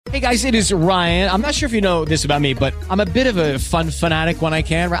Hey guys, it is Ryan. I'm not sure if you know this about me, but I'm a bit of a fun fanatic when I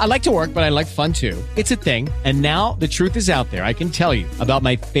can. I like to work, but I like fun too. It's a thing. And now the truth is out there. I can tell you about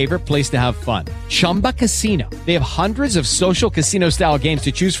my favorite place to have fun. Chumba Casino. They have hundreds of social casino style games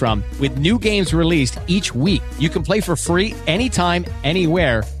to choose from with new games released each week. You can play for free anytime,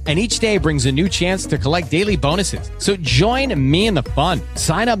 anywhere. And each day brings a new chance to collect daily bonuses. So join me in the fun.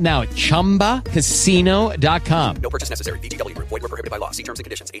 Sign up now at ChumbaCasino.com. No purchase necessary. VGW. Void where prohibited by law. See terms and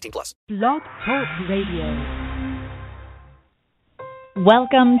conditions. 18+. Blog Talk Radio.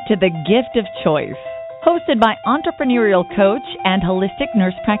 Welcome to The Gift of Choice, hosted by entrepreneurial coach and holistic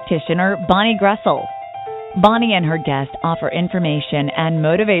nurse practitioner Bonnie Gressel. Bonnie and her guests offer information and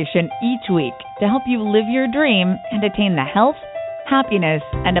motivation each week to help you live your dream and attain the health, happiness,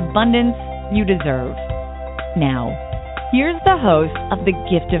 and abundance you deserve. Now, here's the host of The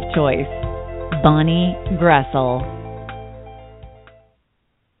Gift of Choice, Bonnie Gressel.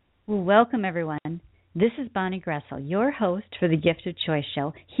 Well, welcome, everyone. This is Bonnie Gressel, your host for the Gift of Choice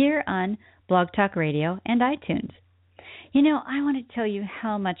show here on Blog Talk Radio and iTunes. You know, I want to tell you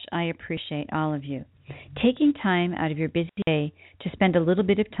how much I appreciate all of you taking time out of your busy day to spend a little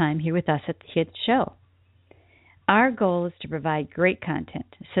bit of time here with us at the show. Our goal is to provide great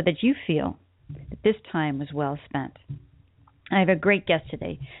content so that you feel that this time was well spent. I have a great guest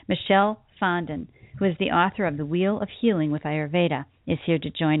today. Michelle Fondin, who is the author of The Wheel of Healing with Ayurveda, is here to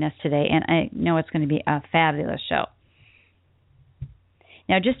join us today, and I know it's going to be a fabulous show.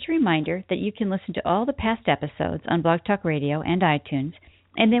 Now, just a reminder that you can listen to all the past episodes on Blog Talk Radio and iTunes,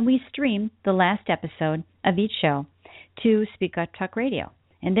 and then we stream the last episode of each show to Speak Out Talk Radio,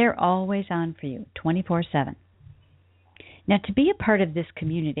 and they're always on for you, 24/7. Now, to be a part of this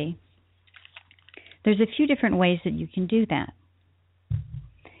community, there's a few different ways that you can do that.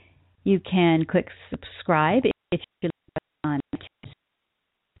 You can click subscribe if you're on iTunes.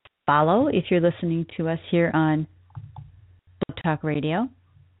 Follow if you're listening to us here on Blog Talk Radio.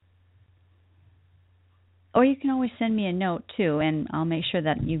 Or you can always send me a note, too, and I'll make sure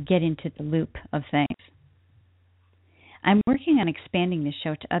that you get into the loop of things. I'm working on expanding the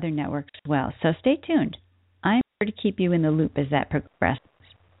show to other networks as well, so stay tuned. I'm here to keep you in the loop as that progresses.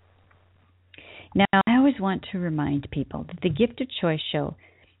 Now, I always want to remind people that the Gift of Choice show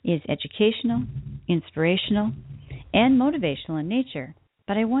is educational, inspirational, and motivational in nature,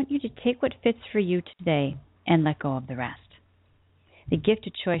 but I want you to take what fits for you today and let go of the rest. The Gift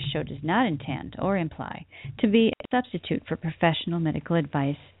of Choice show does not intend or imply to be a substitute for professional medical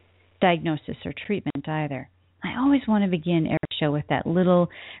advice, diagnosis, or treatment either. I always want to begin every show with that little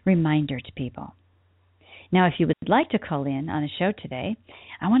reminder to people. Now, if you would like to call in on a show today,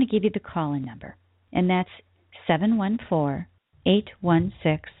 I want to give you the call-in number, and that's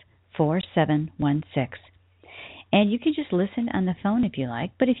 714-816-4716. And you can just listen on the phone if you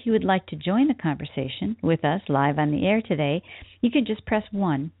like, but if you would like to join the conversation with us live on the air today, you can just press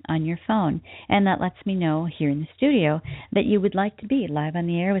 1 on your phone, and that lets me know here in the studio that you would like to be live on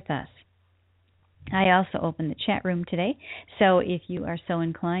the air with us. I also opened the chat room today, so if you are so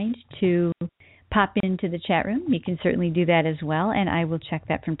inclined to pop into the chat room, you can certainly do that as well, and I will check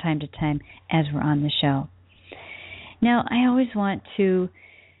that from time to time as we're on the show. Now, I always want to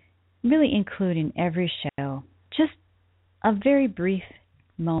really include in every show just a very brief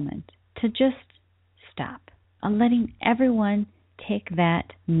moment to just stop. I'm letting everyone take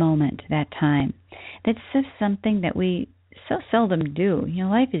that moment, that time. That's just something that we so seldom do. You know,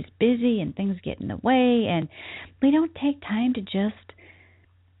 life is busy and things get in the way, and we don't take time to just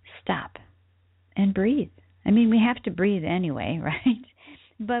stop and breathe. I mean, we have to breathe anyway, right?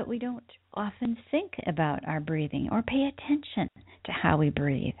 But we don't often think about our breathing or pay attention to how we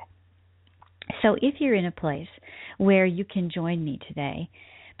breathe. So if you're in a place where you can join me today,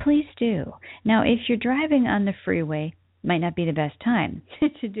 please do. Now, if you're driving on the freeway, might not be the best time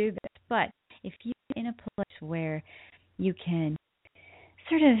to do this, but if you're in a place where you can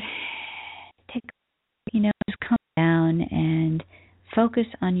sort of take, just calm down and focus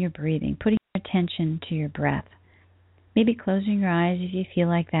on your breathing, putting your attention to your breath. Maybe closing your eyes if you feel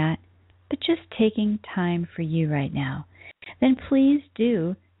like that, but just taking time for you right now. Then please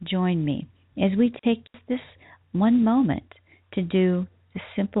do join me as we take this one moment to do the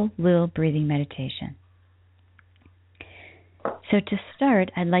simple little breathing meditation. So to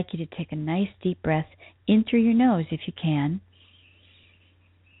start, I'd like you to take a nice deep breath in through your nose if you can.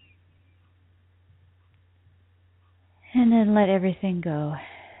 And then let everything go,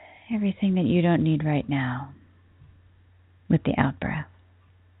 everything that you don't need right now, with the out-breath.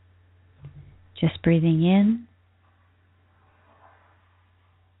 Just breathing in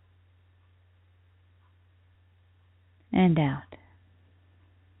and out.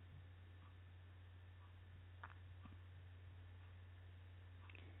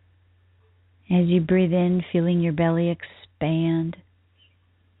 As you breathe in, feeling your belly expand.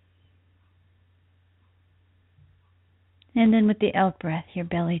 And then with the out breath, your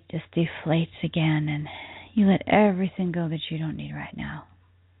belly just deflates again and you let everything go that you don't need right now.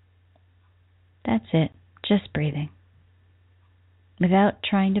 That's it, just breathing. Without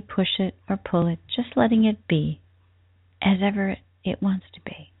trying to push it or pull it, just letting it be as ever it wants to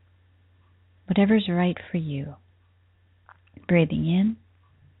be. Whatever's right for you. Breathing in.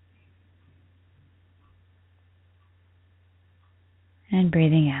 And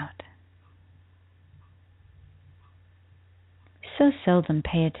breathing out. So seldom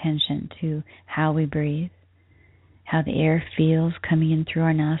pay attention to how we breathe, how the air feels coming in through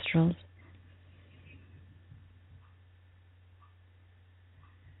our nostrils.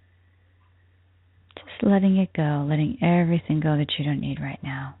 Just letting it go, letting everything go that you don't need right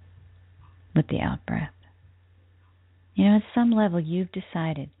now with the out breath. You know, at some level you've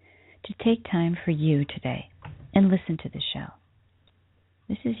decided to take time for you today and listen to the show.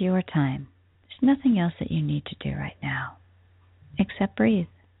 This is your time. There's nothing else that you need to do right now except breathe.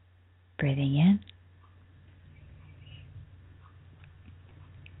 Breathing in.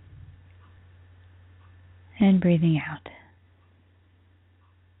 And breathing out.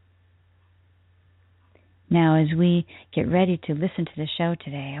 Now, as we get ready to listen to the show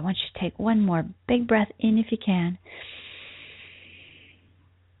today, I want you to take one more big breath in if you can.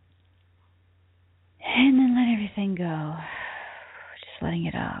 And then let everything go. Just letting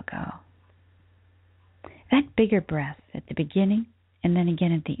it all go. That bigger breath at the beginning and then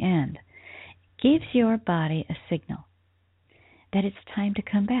again at the end gives your body a signal that it's time to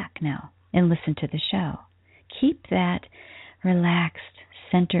come back now and listen to the show. Keep that relaxed,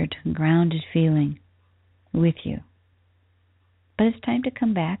 centered, grounded feeling with you. But it's time to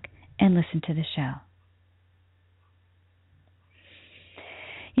come back and listen to the show.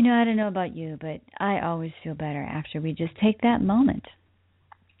 You know, I don't know about you, but I always feel better after we just take that moment.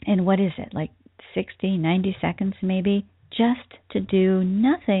 And what is it, like 60, 90 seconds maybe, just to do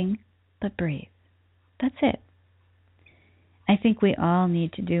nothing but breathe. That's it. I think we all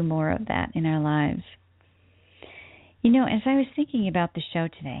need to do more of that in our lives. You know, as I was thinking about the show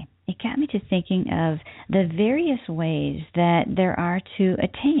today, it got me to thinking of the various ways that there are to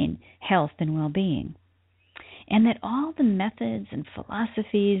attain health and well-being. And that all the methods and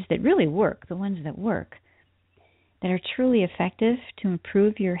philosophies that really work, the ones that work, that are truly effective to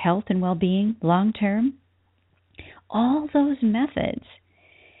improve your health and well-being long-term, all those methods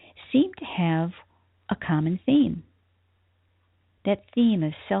seem to have a common theme. That theme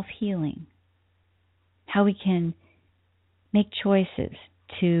of self-healing, how we can make choices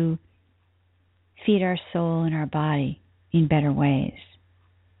to feed our soul and our body in better ways.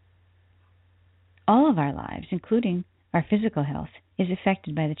 All of our lives, including our physical health, is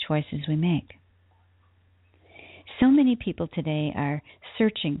affected by the choices we make. So many people today are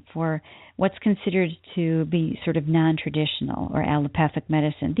searching for what's considered to be sort of non-traditional or allopathic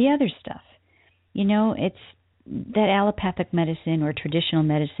medicine, the other stuff. You know, it's that allopathic medicine or traditional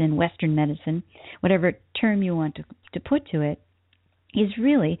medicine, Western medicine, whatever term you want to put to it, is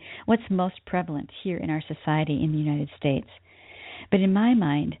really what's most prevalent here in our society in the United States. But in my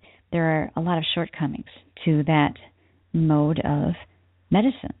mind, there are a lot of shortcomings to that mode of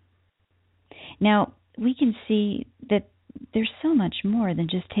medicine. Now, we can see that there's so much more than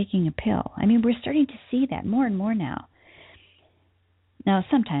just taking a pill. I mean, we're starting to see that more and more now. Now,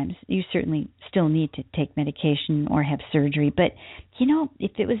 sometimes you certainly still need to take medication or have surgery, but, you know,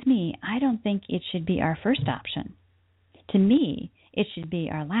 if it was me, I don't think it should be our first option. To me, it should be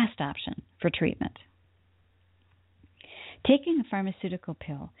our last option for treatment. Taking a pharmaceutical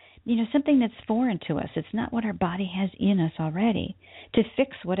pill, you know, something that's foreign to us, it's not what our body has in us already, to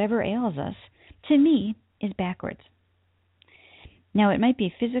fix whatever ails us, to me, is backwards. Now, it might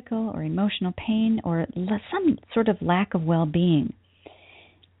be physical or emotional pain or some sort of lack of well-being.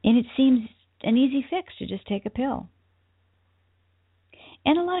 And it seems an easy fix to just take a pill.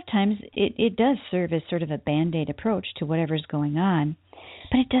 And a lot of times it does serve as sort of a Band-Aid approach to whatever's going on,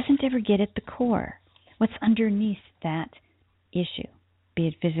 but it doesn't ever get at the core, what's underneath that issue, be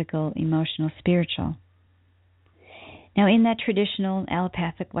it physical, emotional, spiritual. Now, in that traditional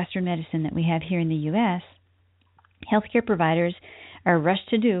allopathic Western medicine that we have here in the U.S., healthcare providers are rushed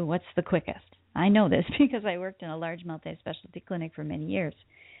to do what's the quickest. I know this because I worked in a large multi-specialty clinic for many years.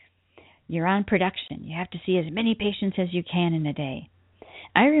 You're on production. You have to see as many patients as you can in a day.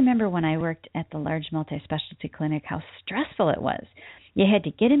 I remember when I worked at the large multi-specialty clinic how stressful it was. You had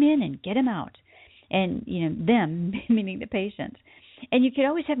to get them in and get them out. And, you know, them, meaning the patient. And you could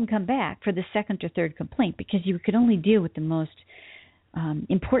always have them come back for the second or third complaint because you could only deal with the most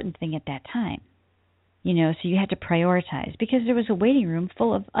important thing at that time. So you had to prioritize because there was a waiting room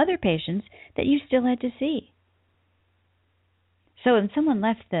full of other patients that you still had to see. So when someone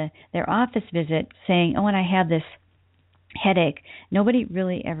left their office visit saying, "Oh, and I have this headache," nobody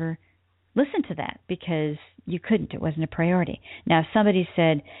really ever listened to that because you couldn't. It wasn't a priority. Now, if somebody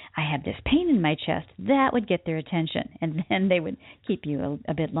said, "I have this pain in my chest," that would get their attention, and then they would keep you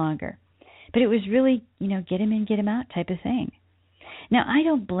a bit longer. But it was really, get them in, get them out type of thing. Now, I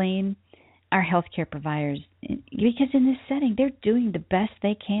don't blame our healthcare providers because in this setting, they're doing the best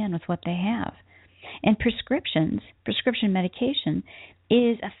they can with what they have. And prescription medication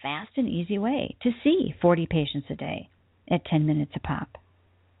is a fast and easy way to see 40 patients a day at 10 minutes a pop.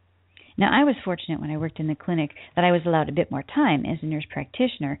 Now, I was fortunate when I worked in the clinic that I was allowed a bit more time as a nurse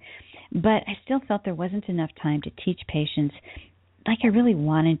practitioner, but I still felt there wasn't enough time to teach patients like I really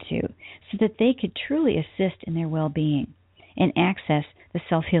wanted to so that they could truly assist in their well-being and access the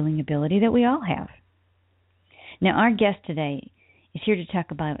self-healing ability that we all have. Now, our guest today is here to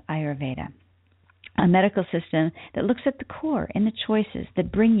talk about Ayurveda, a medical system that looks at the core and the choices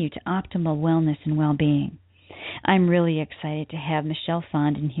that bring you to optimal wellness and well-being. I'm really excited to have Michelle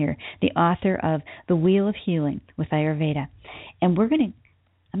Fondin here, the author of The Wheel of Healing with Ayurveda. And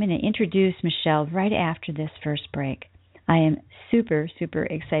I'm going to introduce Michelle right after this first break. I am super, super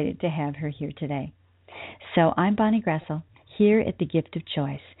excited to have her here today. So I'm Bonnie Gressel here at The Gift of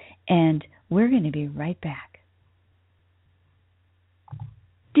Choice, and we're going to be right back.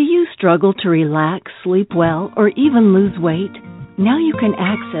 Do you struggle to relax, sleep well, or even lose weight? Now you can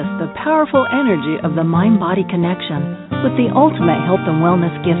access the powerful energy of the mind-body connection with the Ultimate Health and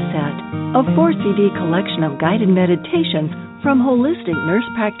Wellness Gift Set, a 4-CD collection of guided meditations from holistic nurse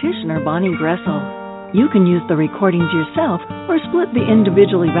practitioner Bonnie Gressel. You can use the recordings yourself or split the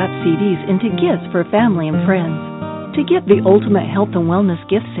individually wrapped CDs into gifts for family and friends. To get the Ultimate Health and Wellness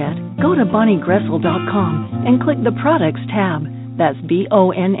Gift Set, go to BonnieGressel.com and click the Products tab. That's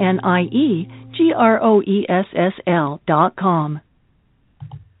BonnieGressel.com.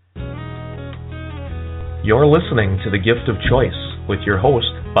 You're listening to The Gift of Choice with your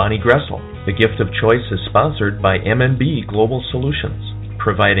host, Bonnie Gressel. The Gift of Choice is sponsored by M&B Global Solutions,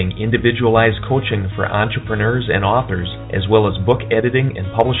 providing individualized coaching for entrepreneurs and authors, as well as book editing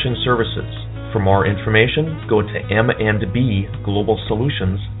and publishing services. For more information, go to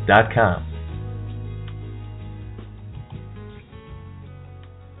mndbglobalsolutions.com.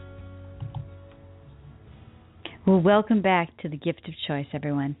 Well, welcome back to The Gift of Choice,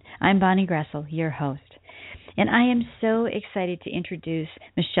 everyone. I'm Bonnie Gressel, your host. And I am so excited to introduce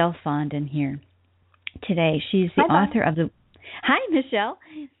Michelle Fondin here today. She's the author of the... Hi, Michelle.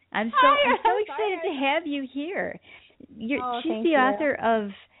 I'm so excited to have you here. She's the author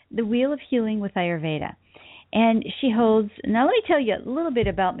of The Wheel of Healing with Ayurveda. And she holds... Now, let me tell you a little bit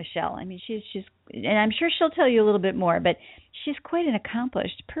about Michelle. I mean, she's and I'm sure she'll tell you a little bit more, but she's quite an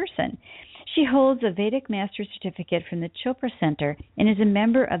accomplished person. She holds a Vedic Master Certificate from the Chopra Center and is a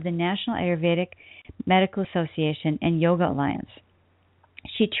member of the National Ayurvedic Medical Association and Yoga Alliance.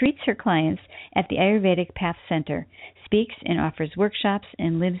 She treats her clients at the Ayurvedic Path Center, speaks and offers workshops,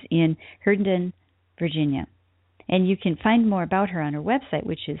 and lives in Herndon, Virginia. And you can find more about her on her website,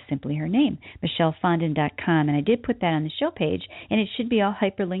 which is simply her name, michellefondin.com. And I did put that on the show page, and it should be all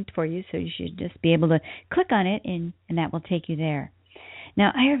hyperlinked for you, so you should just be able to click on it, and that will take you there.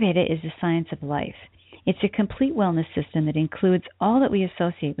 Now, Ayurveda is the science of life. It's a complete wellness system that includes all that we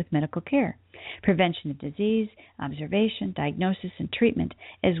associate with medical care: prevention of disease, observation, diagnosis, and treatment,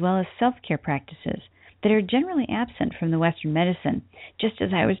 as well as self-care practices that are generally absent from the Western medicine, just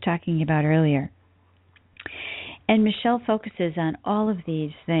as I was talking about earlier. And Michelle focuses on all of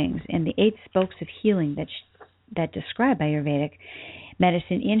these things and the 8 spokes of healing that describe Ayurvedic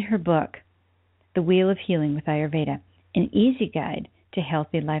medicine in her book, The Wheel of Healing with Ayurveda, an easy guide to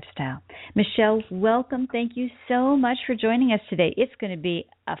healthy lifestyle. Michelle, welcome. Thank you so much for joining us today. It's going to be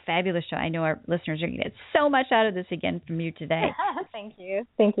a fabulous show. I know our listeners are going to get so much out of this again from you today. Thank you.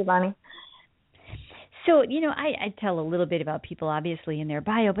 Thank you, Bonnie. So, I tell a little bit about people, obviously, in their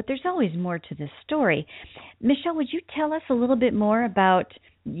bio, but there's always more to this story. Michelle, would you tell us a little bit more about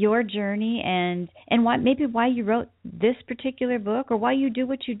your journey and why you wrote this particular book, or why you do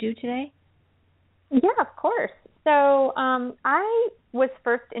what you do today? Yeah, of course. So I was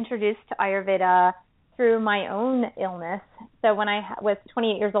first introduced to Ayurveda through my own illness. So when I was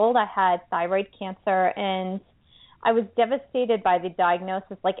 28 years old, I had thyroid cancer, and I was devastated by the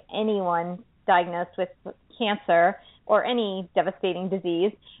diagnosis, like anyone diagnosed with cancer or any devastating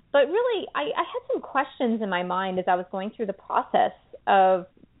disease. But really, I had some questions in my mind as I was going through the process of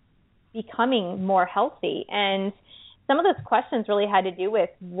becoming more healthy. And some of those questions really had to do with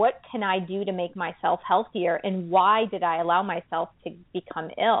what can I do to make myself healthier, and why did I allow myself to become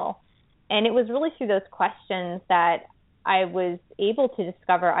ill? And it was really through those questions that I was able to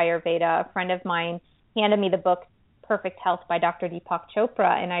discover Ayurveda. A friend of mine handed me the book Perfect Health by Dr. Deepak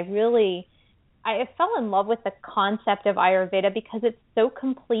Chopra, and I fell in love with the concept of Ayurveda because it's so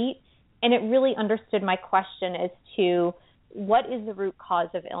complete, and it really understood my question as to what is the root cause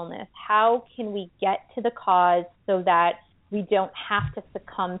of illness? How can we get to the cause so that we don't have to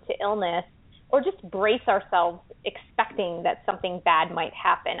succumb to illness or just brace ourselves expecting that something bad might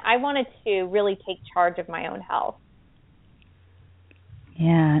happen? I wanted to really take charge of my own health.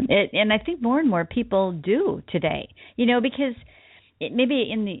 Yeah, and I think more and more people do today, because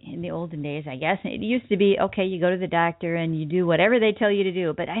maybe in the olden days, I guess, it used to be, okay, you go to the doctor and you do whatever they tell you to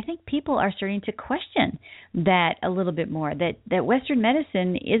do. But I think people are starting to question that a little bit more, that Western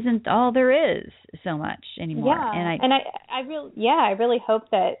medicine isn't all there is so much anymore. Yeah, I really hope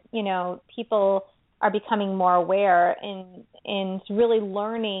that, people are becoming more aware and really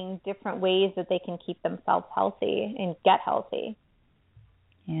learning different ways that they can keep themselves healthy and get healthy.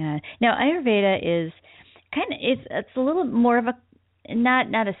 Yeah. Now, Ayurveda is it's a little more of a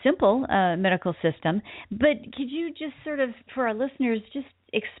not a simple medical system, but could you just sort of, for our listeners, just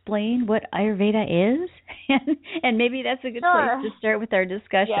explain what Ayurveda is? And maybe that's a good place to start with our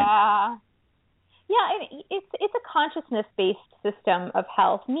discussion. Yeah. It's a consciousness-based system of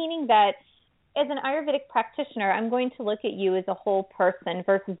health, meaning that as an Ayurvedic practitioner, I'm going to look at you as a whole person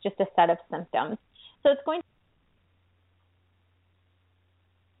versus just a set of symptoms. So it's going to,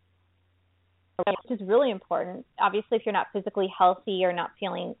 which is really important. Obviously, if you're not physically healthy or not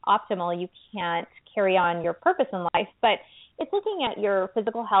feeling optimal, you can't carry on your purpose in life. But it's looking at your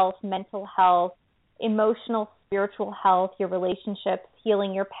physical health, mental health, emotional, spiritual health, your relationships,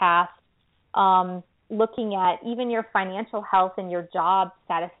 healing your past, looking at even your financial health and your job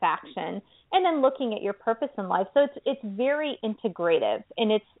satisfaction, and then looking at your purpose in life. So it's very integrative,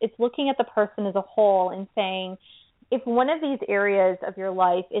 and it's looking at the person as a whole and saying, if one of these areas of your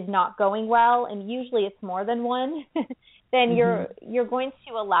life is not going well, and usually it's more than one, then you're going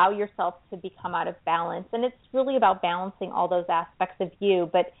to allow yourself to become out of balance. And it's really about balancing all those aspects of you.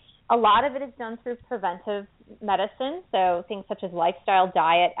 But a lot of it is done through preventive medicine, so things such as lifestyle,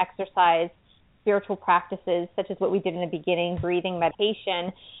 diet, exercise, spiritual practices, such as what we did in the beginning, breathing,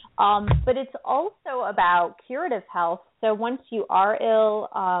 meditation. But it's also about curative health. So once you are ill,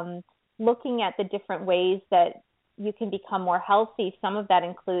 looking at the different ways that you can become more healthy. Some of that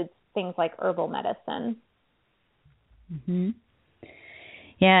includes things like herbal medicine. Mm-hmm.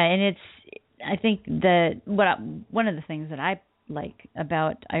 Yeah, and I think one of the things that I like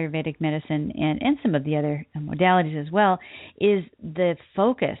about Ayurvedic medicine and some of the other modalities as well is the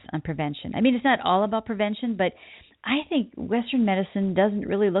focus on prevention. I mean, it's not all about prevention, but I think Western medicine doesn't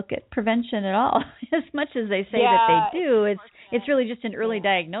really look at prevention at all. As much as they say that they do, it's really just an early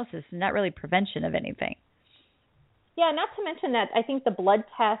diagnosis and not really prevention of anything. Yeah, not to mention that I think the blood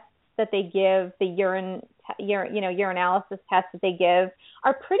tests that they give, the urinalysis tests that they give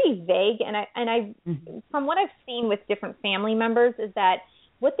are pretty vague. And I from what I've seen with different family members is that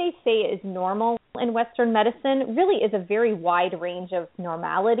what they say is normal in Western medicine really is a very wide range of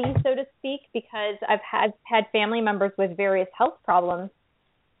normality, so to speak, because I've had family members with various health problems.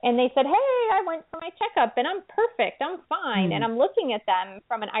 And they said, hey, I went for my checkup and I'm perfect, I'm fine. And I'm looking at them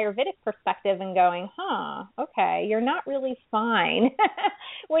from an Ayurvedic perspective and going, okay, you're not really fine.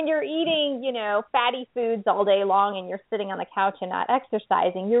 When you're eating, fatty foods all day long and you're sitting on the couch and not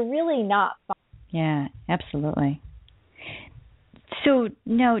exercising, you're really not fine. Yeah, absolutely. So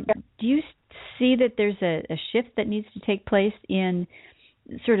now, do you see that there's a shift that needs to take place in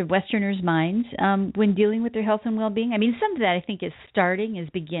sort of Westerners' minds when dealing with their health and well-being? I mean, some of that I think is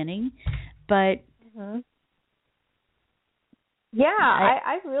beginning, but I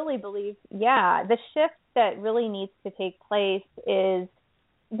really believe, the shift that really needs to take place is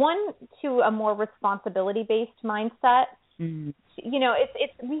one, to a more responsibility-based mindset. We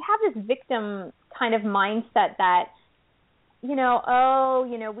have this victim kind of mindset that,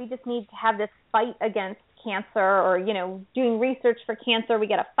 we just need to have this fight against cancer, or doing research for cancer, we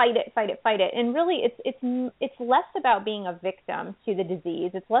got to fight it. And really it's less about being a victim to the disease.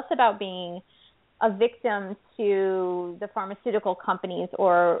 It's less about being a victim to the pharmaceutical companies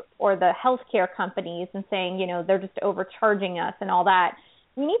or the healthcare companies and saying, they're just overcharging us and all that.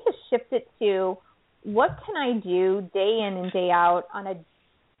 We need to shift it to, what can I do day in and day out on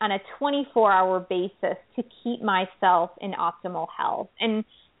a 24-hour basis to keep myself in optimal health? And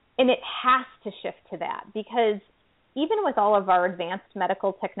it has to shift to that, because even with all of our advanced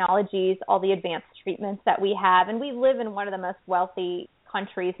medical technologies, all the advanced treatments that we have, and we live in one of the most wealthy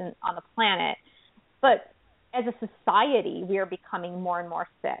countries on the planet, but as a society, we are becoming more and more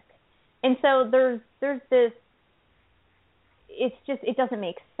sick. And so there's this, it doesn't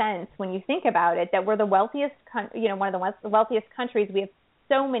make sense when you think about it, that we're the wealthiest, one of the wealthiest countries. We have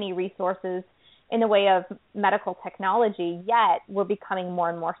so many resources in the way of medical technology, yet we're becoming more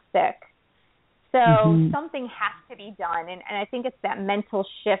and more sick. So something has to be done. And I think it's that mental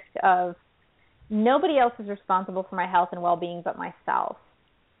shift of nobody else is responsible for my health and well-being but myself.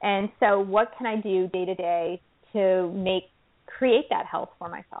 And so what can I do day to day to create that health for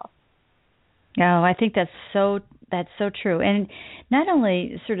myself? Oh, I think that's so true. And not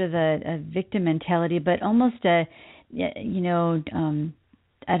only sort of a victim mentality, but almost I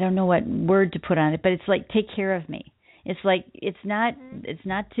don't know what word to put on it, but it's like, take care of me. It's like it's not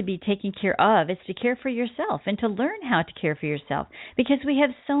to be taken care of, it's to care for yourself and to learn how to care for yourself, because we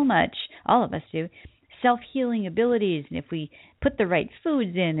have so much, all of us do, self-healing abilities, and if we put the right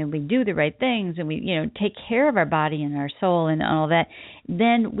foods in and we do the right things and we take care of our body and our soul and all that,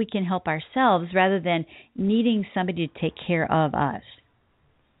 then we can help ourselves rather than needing somebody to take care of us.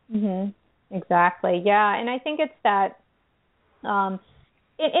 Exactly. Yeah, and I think it's that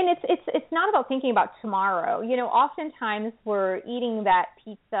and it's not about thinking about tomorrow. Oftentimes we're eating that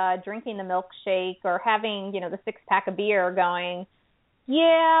pizza, drinking the milkshake, or having, the 6-pack of beer going,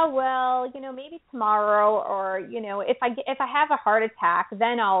 yeah, well, maybe tomorrow, or, if I have a heart attack,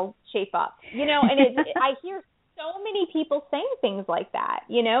 then I'll shape up, and I hear so many people saying things like that,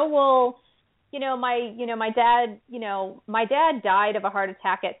 my dad died of a heart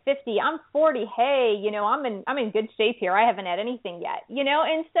attack at 50. I'm 40. Hey, I'm in good shape here. I haven't had anything yet,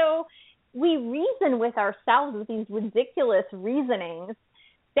 and so we reason with ourselves with these ridiculous reasonings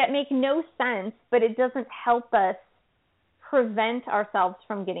that make no sense, but it doesn't help us prevent ourselves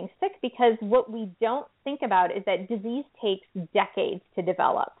from getting sick, because what we don't think about is that disease takes decades to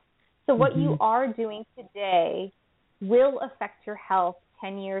develop. So what you are doing today will affect your health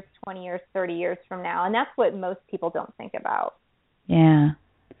 10 years, 20 years, 30 years from now. And that's what most people don't think about. Yeah.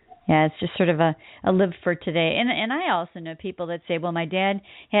 Yeah, it's just sort of a live for today. And I also know people that say, well, my dad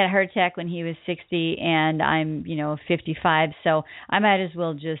had a heart attack when he was 60 and I'm, 55, so I might as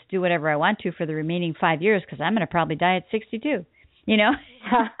well just do whatever I want to for the remaining 5 years because I'm going to probably die at 62,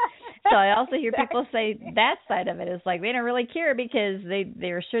 So I also hear people say that side of it is like they don't really care because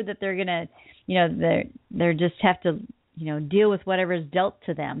they're sure that they're going to, they're just have to, deal with whatever is dealt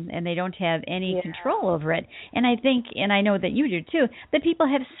to them, and they don't have any control over it. And I think, and I know that you do too, that people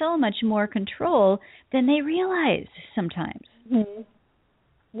have so much more control than they realize sometimes.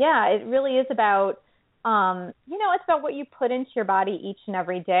 Yeah, it really is about, it's about what you put into your body each and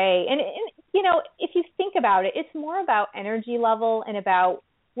every day. And if you think about it, it's more about energy level and about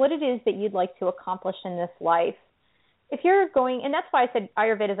what it is that you'd like to accomplish in this life. If you're going, and that's why I said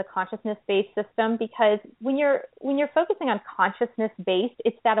Ayurveda is a consciousness-based system, because when you're focusing on consciousness-based,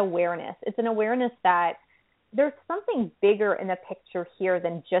 it's that awareness. It's an awareness that there's something bigger in the picture here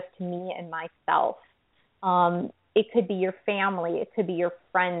than just me and myself. It could be your family. It could be your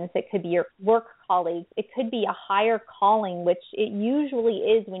friends. It could be your work colleagues. It could be a higher calling, which it usually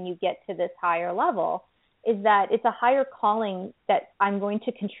is when you get to this higher level, is that it's a higher calling that I'm going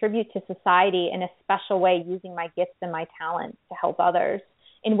to contribute to society in a special way using my gifts and my talents to help others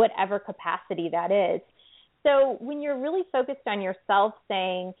in whatever capacity that is. So when you're really focused on yourself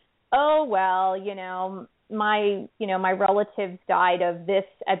saying, oh, well, my relatives died of this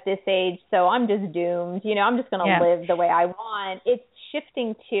at this age, so I'm just doomed, I'm just going to live the way I want. It's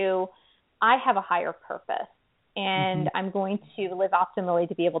shifting to, I have a higher purpose, and I'm going to live optimally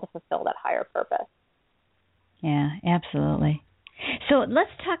to be able to fulfill that higher purpose. Yeah, absolutely. So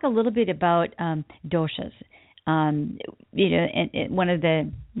let's talk a little bit about doshas. And one of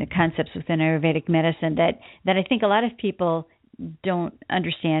the concepts within Ayurvedic medicine that I think a lot of people don't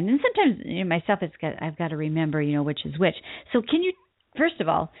understand, and sometimes myself, I've got to remember, which is which. So can you, first of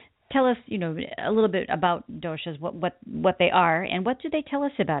all, tell us, a little bit about doshas, what they are, and what do they tell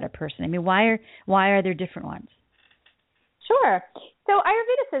us about a person? I mean, why are there different ones? Sure. So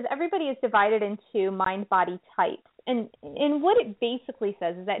Ayurveda says everybody is divided into mind-body types. And what it basically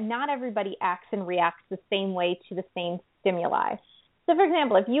says is that not everybody acts and reacts the same way to the same stimuli. So, for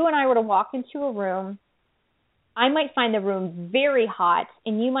example, if you and I were to walk into a room, I might find the room very hot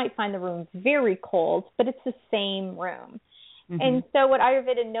and you might find the room very cold, but it's the same room. And so what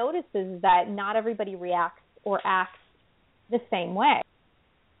Ayurveda notices is that not everybody reacts or acts the same way.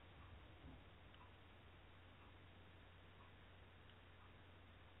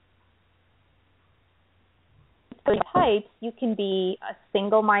 So types, you can be a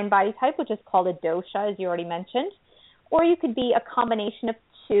single mind-body type, which is called a dosha, as you already mentioned, or you could be a combination of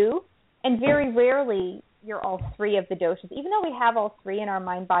two, and very rarely you're all three of the doshas. Even though we have all three in our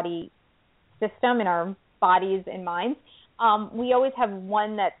mind-body system, in our bodies and minds, we always have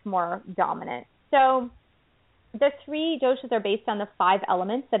one that's more dominant. So the three doshas are based on the 5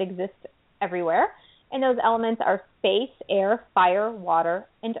 elements that exist everywhere, and those elements are space, air, fire, water,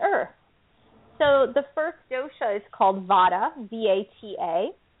 and earth. So the first dosha is called Vata,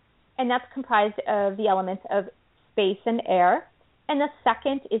 V-A-T-A, and that's comprised of the elements of space and air. And the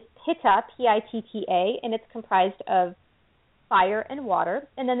second is Pitta, P-I-T-T-A, and it's comprised of fire and water.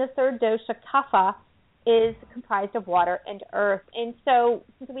 And then the third dosha, Kapha, is comprised of water and earth. And so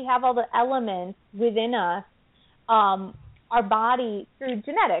since we have all the elements within us, our body, through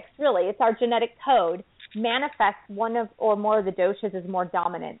genetics, really, it's our genetic code, manifests one of or more of the doshas as more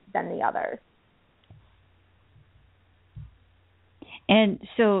dominant than the others. And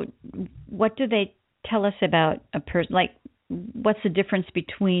so what do they tell us about a person? Like, what's the difference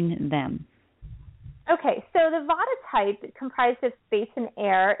between them? Okay, so the Vata type, comprised of space and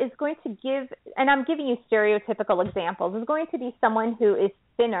air, is going to give, and I'm giving you stereotypical examples, is going to be someone who is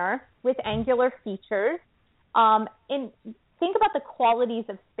thinner with angular features. And think about the qualities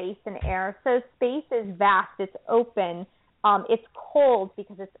of space and air. So space is vast, it's open, it's cold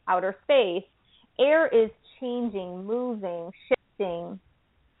because it's outer space. Air is changing, moving, shifting.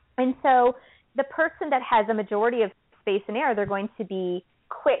 And so the person that has a majority of space and air, they're going to be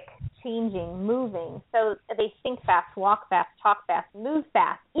quick, changing, moving. So they think fast, walk fast, talk fast, move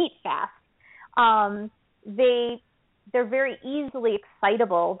fast, eat fast. They're very easily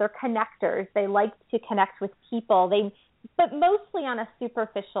excitable. They're connectors. They like to connect with people. But mostly on a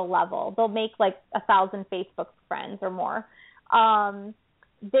superficial level. They'll make like 1,000 Facebook friends or more.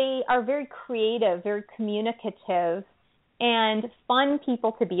 They are very creative, very communicative, and fun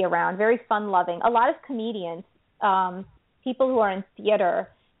people to be around, very fun-loving. A lot of comedians, people who are in theater,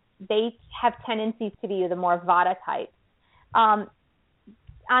 they have tendencies to be the more Vata type.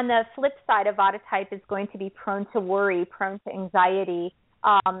 On the flip side, a Vata type is going to be prone to worry, prone to anxiety,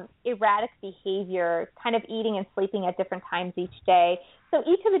 erratic behavior, kind of eating and sleeping at different times each day. So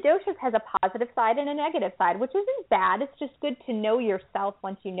each of the doshas has a positive side and a negative side, which isn't bad. It's just good to know yourself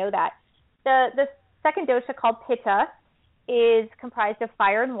once you know that. The second dosha, called Pitta, is comprised of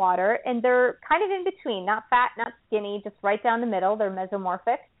fire and water, and they're kind of in between, not fat, not skinny, just right down the middle. They're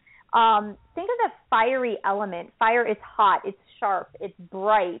mesomorphic. Think of the fiery element. Fire is hot, it's sharp, it's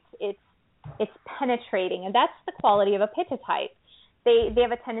bright, it's penetrating, and that's the quality of a Pitta type. They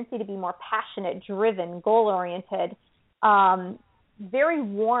have a tendency to be more passionate, driven, goal-oriented, very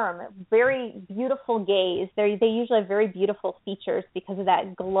warm, very beautiful gaze. They usually have very beautiful features because of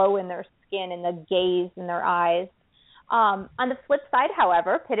that glow in their skin and the gaze in their eyes. On the flip side,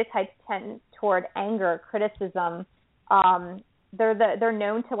 however, Pitta types tend toward anger, criticism. They're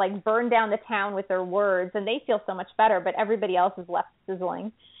known to like burn down the town with their words, and they feel so much better, but everybody else is left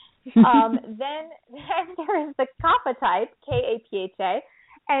sizzling. Then there is the Kapha type, K-A-P-H-A,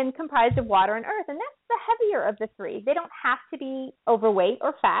 and comprised of water and earth, and that's the heavier of the three. They don't have to be overweight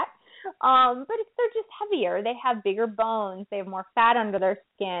or fat, but they're just heavier. They have bigger bones. They have more fat under their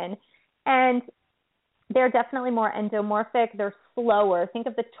skin, and they're definitely more endomorphic. They're slower. Think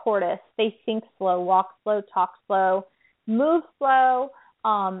of the tortoise. They think slow, walk slow, talk slow, move slow.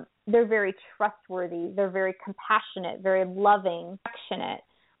 They're very trustworthy. They're very compassionate, very loving, affectionate.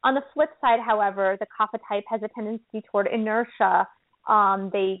 On the flip side, however, the Kapha type has a tendency toward inertia.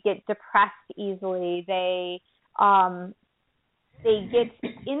 They get depressed easily. They get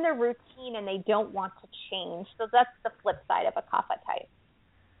in their routine and they don't want to change. So that's the flip side of a Kapha type.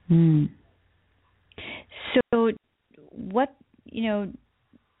 Hmm. So what,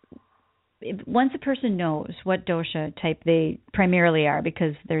 once a person knows what dosha type they primarily are,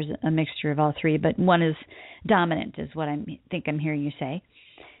 because there's a mixture of all three, but one is dominant is what I think I'm hearing you say.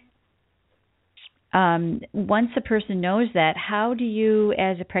 Once a person knows that, how do you,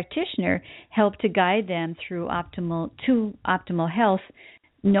 as a practitioner, help to guide them through optimal health,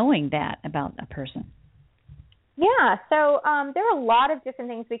 knowing that about a person? Yeah, so there are a lot of different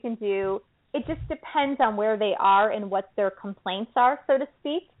things we can do. It just depends on where they are and what their complaints are, so to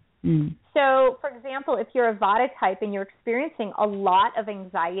speak. Mm. So, for example, if you're a Vata type and you're experiencing a lot of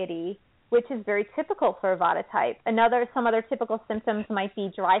anxiety, which is very typical for a Vata type. Some other typical symptoms might be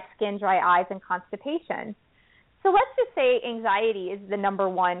dry skin, dry eyes, and constipation. So let's just say anxiety is the number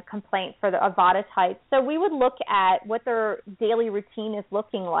one complaint for a Vata type. So we would look at what their daily routine is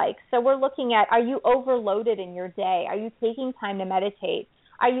looking like. So we're looking at, are you overloaded in your day? Are you taking time to meditate?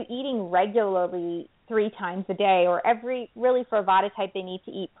 Are you eating regularly 3 times a day, or really for a Vata type, they need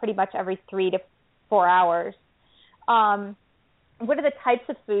to eat pretty much every 3 to 4 hours. What are the types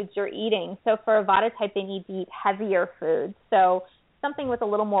of foods you're eating? So for a Vata type, they need to eat heavier foods. So something with a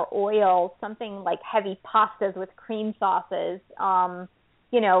little more oil, something like heavy pastas with cream sauces,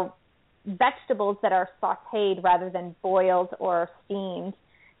 vegetables that are sautéed rather than boiled or steamed.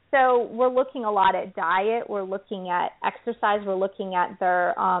 So we're looking a lot at diet. We're looking at exercise. We're looking at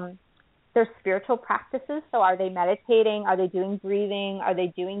their spiritual practices. So are they meditating? Are they doing breathing? Are they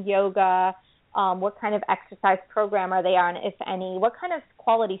doing yoga? What kind of exercise program are they on, if any? What kind of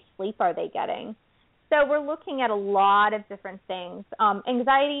quality sleep are they getting? So we're looking at a lot of different things.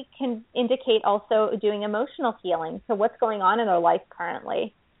 Anxiety can indicate also doing emotional healing. So what's going on in their life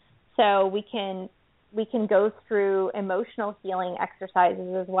currently? So we can go through emotional healing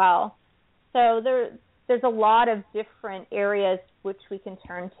exercises as well. So there's a lot of different areas which we can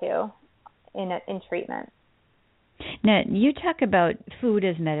turn to in treatment. Now, you talk about food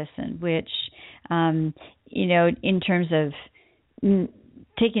as medicine, which, in terms of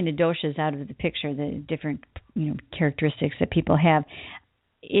taking the doshas out of the picture, the different, characteristics that people have.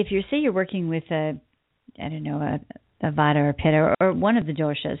 If you're working with a Vata or Pitta or one of the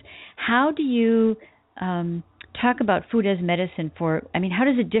doshas, how do you talk about food as medicine how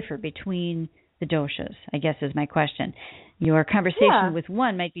does it differ between the doshas, I guess is my question. Your conversation with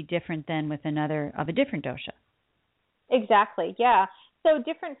one might be different than with another of a different dosha. Exactly, yeah. So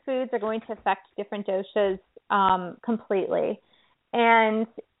different foods are going to affect different doshas completely. And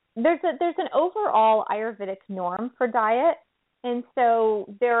there's an overall Ayurvedic norm for diet. And so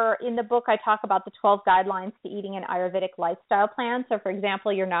in the book, I talk about the 12 guidelines to eating an Ayurvedic lifestyle plan. So, for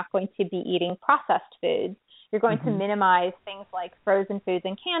example, you're not going to be eating processed foods. You're going to minimize things like frozen foods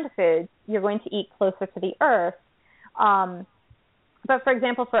and canned foods. You're going to eat closer to the earth. But, for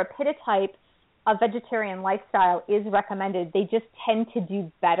example, for a Pitta type, a vegetarian lifestyle is recommended. They just tend to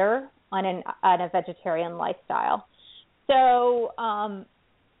do better on a vegetarian lifestyle. So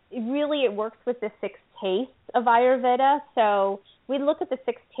it works with the 6 tastes of Ayurveda. So we look at the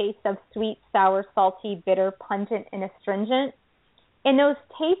 6 tastes of sweet, sour, salty, bitter, pungent, and astringent. And those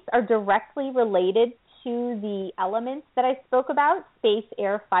tastes are directly related to the elements that I spoke about: space,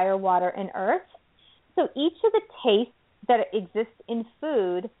 air, fire, water, and earth. So each of the tastes that exist in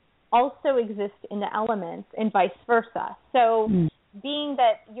food also exist in the elements, and vice versa. So being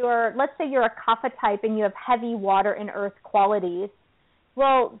that let's say you're a kapha type and you have heavy water and earth qualities,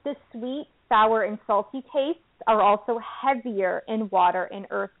 well, the sweet, sour, and salty tastes are also heavier in water and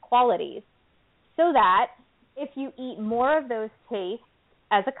earth qualities. So that if you eat more of those tastes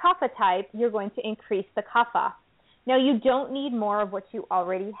as a kapha type, you're going to increase the kapha. Now, you don't need more of what you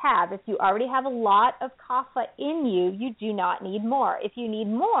already have. If you already have a lot of kapha in you, you do not need more. If you do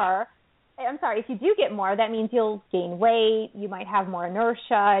get more, that means you'll gain weight, you might have more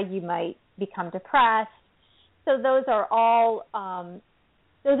inertia, you might become depressed. So those are all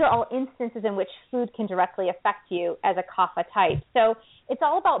instances in which food can directly affect you as a kapha type. So it's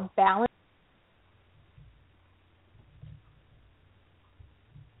all about balance.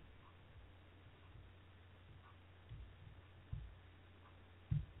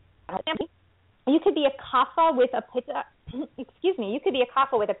 You could be a kapha with a pitta. You could be a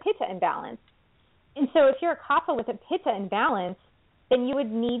kapha with a pitta imbalance. And so if you're a kapha with a pitta imbalance, then you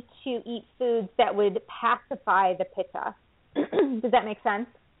would need to eat foods that would pacify the pitta. Does that make sense?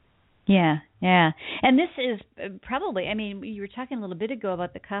 Yeah. And this is probably, you were talking a little bit ago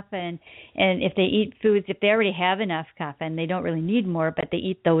about the kapha, and if they eat foods, if they already have enough kapha and they don't really need more, but they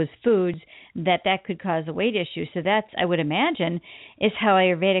eat those foods, that could cause a weight issue. So that's, I would imagine, is how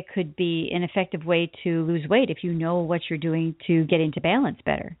Ayurveda could be an effective way to lose weight if you know what you're doing to get into balance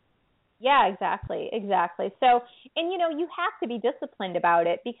better. Yeah, exactly. So, and you have to be disciplined about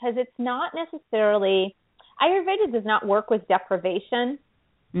it, because it's not necessarily, Ayurveda does not work with deprivation.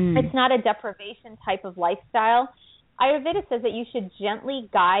 It's not a deprivation type of lifestyle. Ayurveda says that you should gently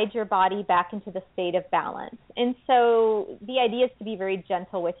guide your body back into the state of balance. And so the idea is to be very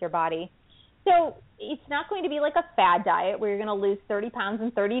gentle with your body. So it's not going to be like a fad diet where you're going to lose 30 pounds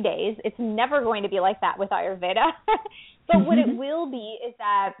in 30 days. It's never going to be like that with Ayurveda. But what it will be is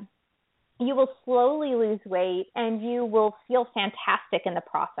that you will slowly lose weight and you will feel fantastic in the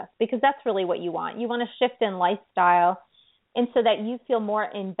process, because that's really what you want. You want a shift in lifestyle, and so that you feel more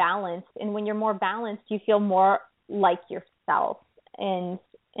in balance. And when you're more balanced, you feel more like yourself and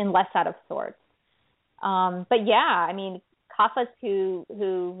less out of sorts. But yeah, kaphas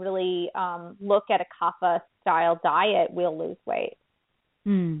who really look at a kapha style diet will lose weight.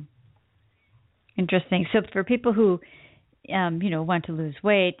 Interesting. So for people who want to lose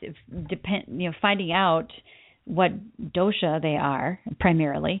weight, finding out what dosha they are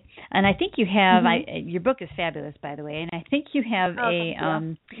primarily. And I think you have your book is fabulous, by the way, and I think you have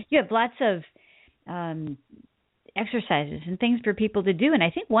you have lots of exercises and things for people to do, and I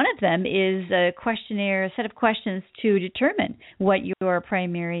think one of them is a questionnaire, a set of questions to determine what your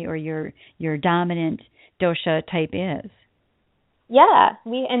primary or your dominant dosha type is. Yeah,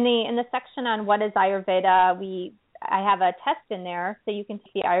 we in the section on what is Ayurveda, I have a test in there, so you can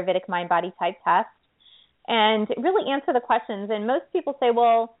take the Ayurvedic mind body type test and really answer the questions. And most people say,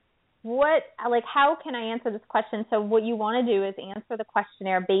 well, how can I answer this question? So what you want to do is answer the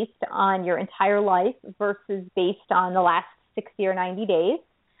questionnaire based on your entire life versus based on the last 60 or 90 days.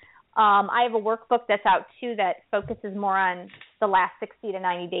 I have a workbook that's out too that focuses more on the last 60 to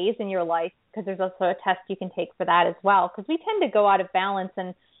 90 days in your life, because there's also a test you can take for that as well, because we tend to go out of balance,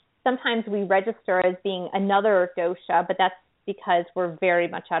 and sometimes we register as being another dosha, but that's because we're very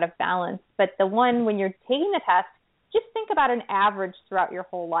much out of balance. But the one, when you're taking the test, just think about an average throughout your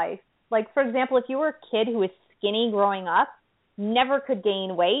whole life. Like, for example, if you were a kid who was skinny growing up, never could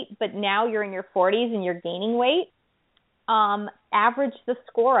gain weight, but now you're in your 40s and you're gaining weight, average the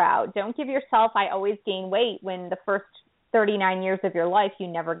score out. Don't give yourself, I always gain weight, when the first 39 years of your life you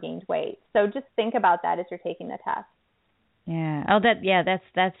never gained weight. So just think about that as you're taking the test. Yeah. Oh,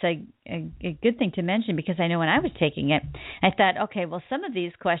 that's a good thing to mention, because I know when I was taking it, I thought, okay, well, some of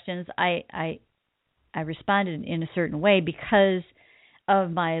these questions I responded in a certain way because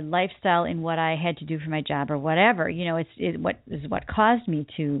of my lifestyle and what I had to do for my job or whatever. What caused me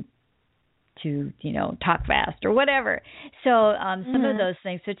to talk fast or whatever. So some of those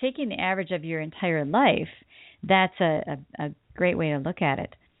things. So taking the average of your entire life, that's a great way to look at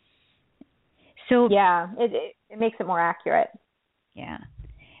it. So yeah, it makes it more accurate. Yeah.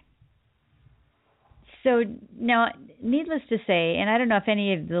 So now, needless to say, and I don't know if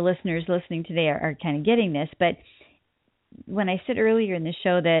any of the listeners listening today are kind of getting this, but when I said earlier in the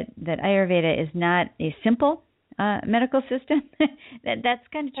show that Ayurveda is not a simple medical system, that's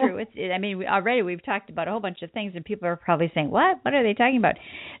kind of true. We've talked about a whole bunch of things, and people are probably saying, what are they talking about?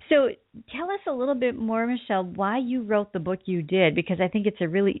 So tell us a little bit more, Michelle, why you wrote the book you did, because I think it's a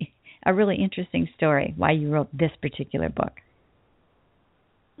really interesting story, why you wrote this particular book.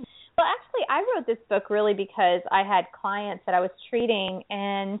 Well, actually, I wrote this book really because I had clients that I was treating,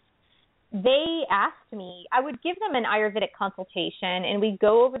 and they asked me, I would give them an Ayurvedic consultation, and we'd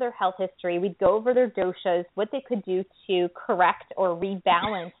go over their health history, we'd go over their doshas, what they could do to correct or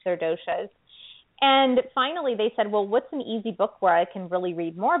rebalance their doshas. And finally they said, well, what's an easy book where I can really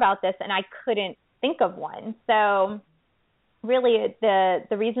read more about this? And I couldn't think of one. So really the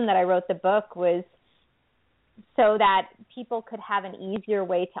reason that I wrote the book was so that people could have an easier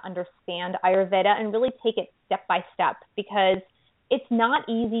way to understand Ayurveda and really take it step by step, because it's not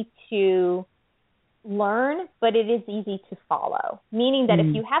easy to learn, but it is easy to follow. Meaning that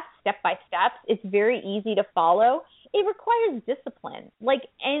if you have step-by-steps, it's very easy to follow. It requires discipline. Like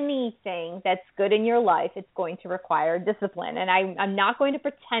anything that's good in your life, it's going to require discipline. And I'm not going to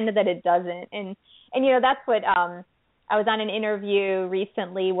pretend that it doesn't. And that's what I was on an interview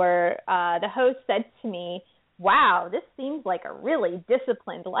recently where the host said to me, wow, this seems like a really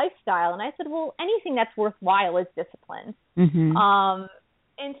disciplined lifestyle. And I said, well, anything that's worthwhile is disciplined. Mm-hmm.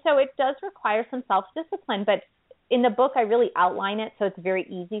 And so it does require some self-discipline. But in the book, I really outline it so it's very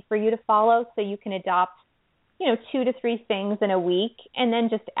easy for you to follow. So you can adopt, 2 to 3 things in a week and then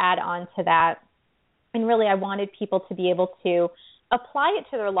just add on to that. And really, I wanted people to be able to apply it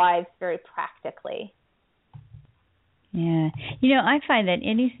to their lives very practically. Yeah. I find that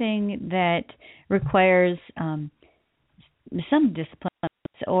anything that requires some discipline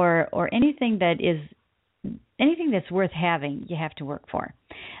or anything that's worth having, you have to work for.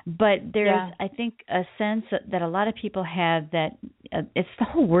 But there's, I think, a sense that a lot of people have that it's the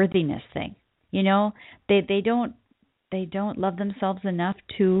whole worthiness thing. They don't love themselves enough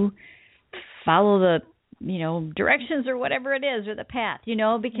to follow the directions or whatever it is, or the path,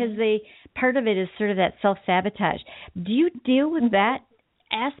 because part of it is sort of that self-sabotage. Do you deal with that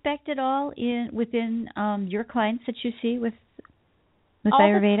aspect at all within your clients that you see with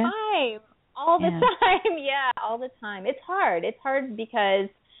Ayurveda? All the time. Yeah, all the time. It's hard. It's hard because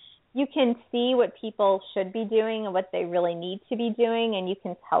you can see what people should be doing and what they really need to be doing, and you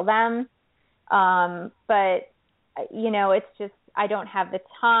can tell them. But, it's just, I don't have the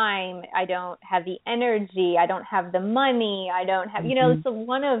time, I don't have the energy, I don't have the money, I don't have, it's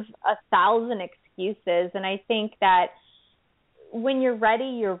one of 1,000 excuses. And I think that when you're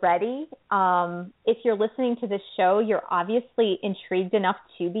ready, you're ready. If you're listening to this show, you're obviously intrigued enough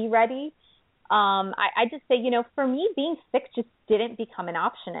to be ready. I just say, for me, being sick just didn't become an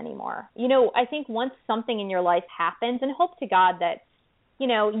option anymore. I think once something in your life happens, and hope to God that,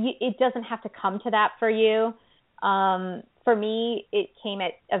 it doesn't have to come to that for you. For me, it came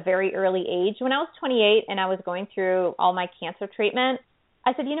at a very early age. When I was 28 and I was going through all my cancer treatment,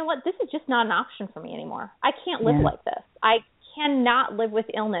 I said, you know what, this is just not an option for me anymore. I can't live like this. I cannot live with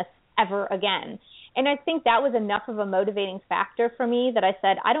illness ever again. And I think that was enough of a motivating factor for me that I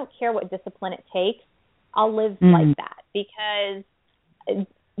said, I don't care what discipline it takes. I'll live like that, because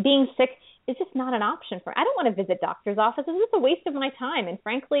being sick is just not an option for me. I don't want to visit doctor's offices. It's a waste of my time. And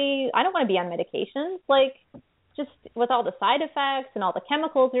frankly, I don't want to be on medications. Like, just with all the side effects and all the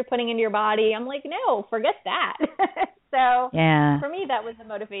chemicals you're putting into your body, I'm like, no, forget that. So for me, that was a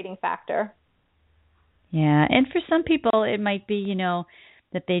motivating factor. Yeah. And for some people, it might be,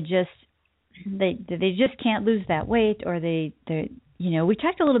 that they just can't lose that weight, or we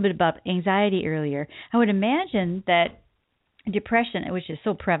talked a little bit about anxiety earlier. I would imagine that depression, which is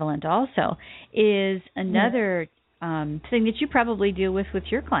so prevalent also, is another thing that you probably deal with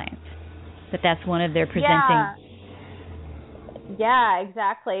your clients, that's one of their presenting. Yeah,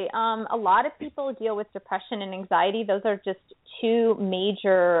 exactly. A lot of people deal with depression and anxiety. Those are just two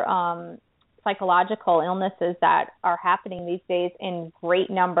major psychological illnesses that are happening these days in great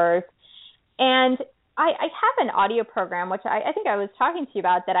numbers. And I have an audio program, which I think I was talking to you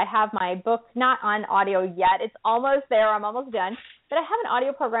about, that I have my book not on audio yet. It's almost there. I'm almost done. But I have an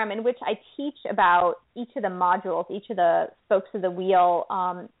audio program in which I teach about each of the modules, each of the spokes of the wheel,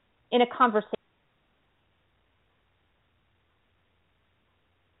 in a conversation.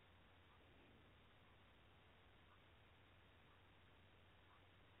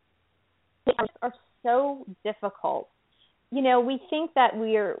 Are so difficult. We think that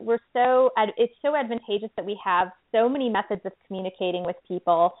it's so advantageous that we have so many methods of communicating with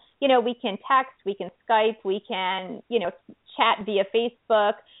people. We can text, we can Skype, we can, chat via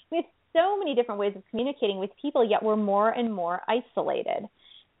Facebook. We have so many different ways of communicating with people, yet we're more and more isolated.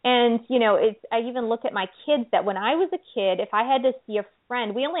 And, I even look at my kids, that when I was a kid, if I had to see a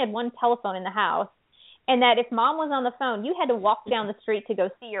friend, we only had one telephone in the house. And that if mom was on the phone, you had to walk down the street to go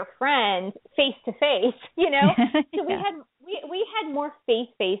see your friend face to face, So we had more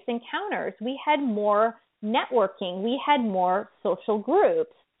face-to-face encounters. We had more networking. We had more social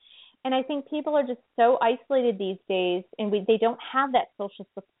groups. And I think people are just so isolated these days, and they don't have that social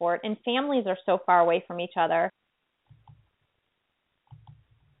support, and families are so far away from each other.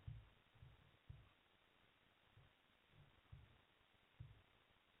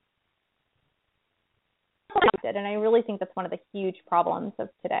 And I really think that's one of the huge problems of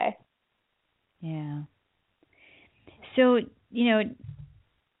today. Yeah. So,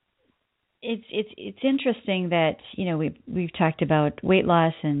 it's interesting that, we've talked about weight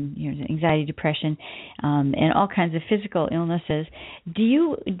loss and, anxiety, depression, and all kinds of physical illnesses. Do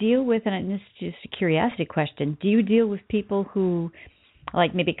you deal with, and this is just a curiosity question, do you deal with people who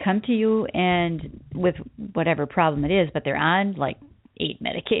maybe come to you and with whatever problem it is, but they're on 8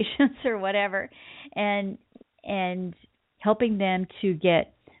 medications or whatever, and helping them to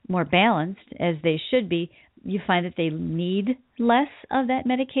get more balanced as they should be, you find that they need less of that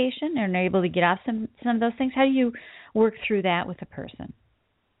medication and are able to get off some of those things? How do you work through that with a person?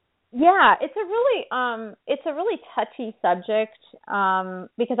 Yeah, it's a really touchy subject,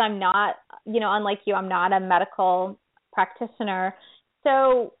 because I'm not, unlike you, I'm not a medical practitioner.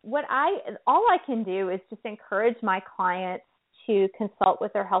 So all I can do is just encourage my clients to consult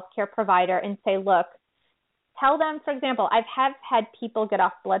with their healthcare provider and say, look, tell them, for example, I have had people get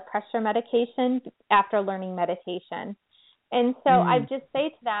off blood pressure medication after learning meditation. And so I just say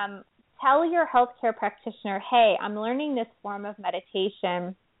to them, tell your healthcare practitioner, hey, I'm learning this form of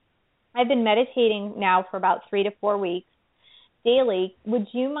meditation. I've been meditating now for about 3 to 4 weeks daily. Would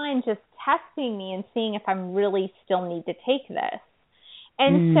you mind just testing me and seeing if I really still need to take this?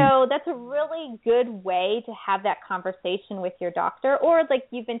 And so that's a really good way to have that conversation with your doctor. Or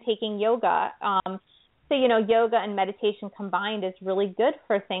you've been taking yoga. So, yoga and meditation combined is really good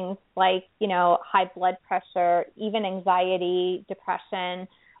for things like, high blood pressure, even anxiety, depression,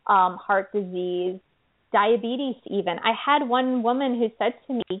 heart disease, diabetes even. I had one woman who said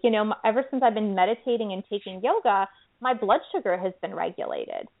to me, ever since I've been meditating and taking yoga, my blood sugar has been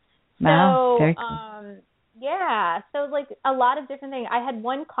regulated. Wow, very cool. Yeah, so a lot of different things. I had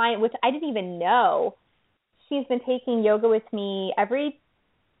one client, which I didn't even know, she's been taking yoga with me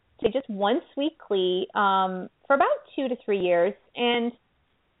just once weekly for about 2 to 3 years. And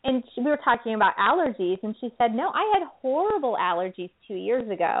we were talking about allergies, and she said, no, I had horrible allergies 2 years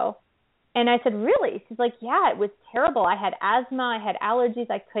ago. And I said, really? She's like, yeah, it was terrible. I had asthma. I had allergies.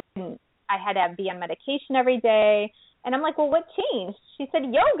 I I had to be on medication every day. And I'm like, well, what changed? She said,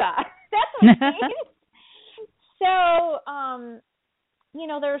 yoga. That's what changed. So,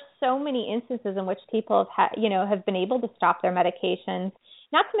 there are so many instances in which people have been able to stop their medications.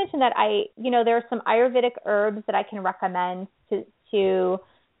 Not to mention that there are some Ayurvedic herbs that I can recommend to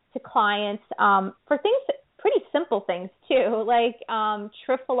clients for things, pretty simple things too. Like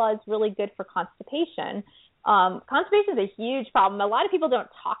Triphala is really good for constipation. Constipation is a huge problem. A lot of people don't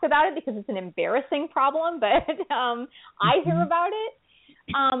talk about it because it's an embarrassing problem, but I hear about it.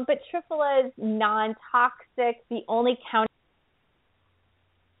 But Triphala is non-toxic. The only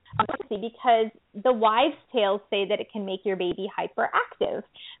because the wives' tales say that it can make your baby hyperactive.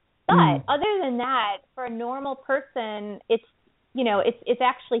 But other than that, for a normal person, it's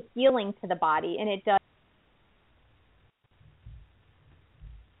actually healing to the body, and it does.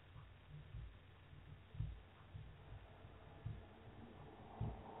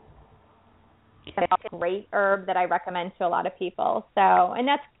 It's a great herb that I recommend to a lot of people. So, and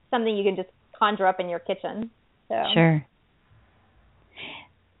that's something you can just conjure up in your kitchen. So. Sure.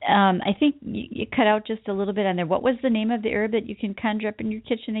 I think you cut out just a little bit on there. What was the name of the herb that you can conjure up in your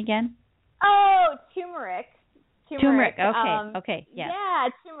kitchen again? Oh, turmeric. Turmeric. Okay. Okay. Yes. Yeah,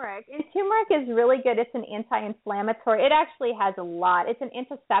 turmeric. And turmeric is really good. It's an anti-inflammatory. It actually has a lot. It's an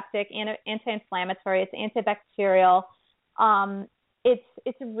antiseptic, anti-inflammatory. It's antibacterial.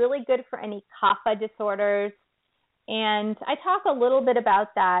 It's really good for any kapha disorders. And I talk a little bit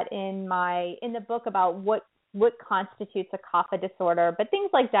about that in the book about what constitutes a kapha disorder, but things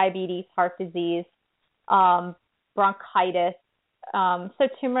like diabetes, heart disease, bronchitis. So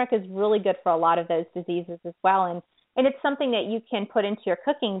turmeric is really good for a lot of those diseases as well. And it's something that you can put into your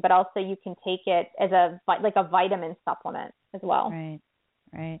cooking, but also you can take it as a vitamin supplement as well.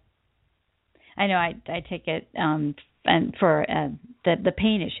 Right. I know I take it and for the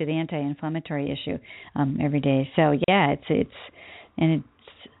pain issue, the anti-inflammatory issue every day. So yeah, it's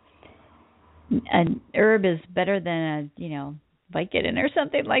an herb is better than a Vicodin or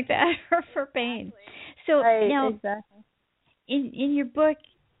something like that for pain. So now, exactly. In your book,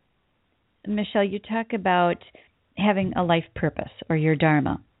 Michelle, you talk about having a life purpose or your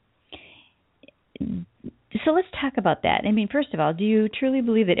dharma. So let's talk about that. I mean, first of all, do you truly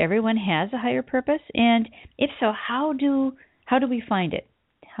believe that everyone has a higher purpose? And if so, how do we find it?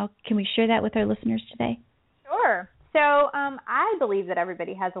 How can we share that with our listeners today? Sure. So I believe that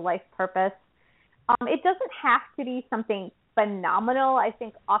everybody has a life purpose. It doesn't have to be something phenomenal. I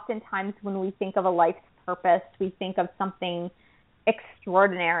think oftentimes when we think of a life's purpose, we think of something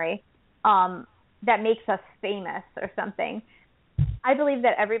extraordinary that makes us famous or something. I believe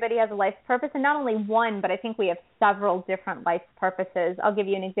that everybody has a life purpose, and not only one, but I think we have several different life purposes. I'll give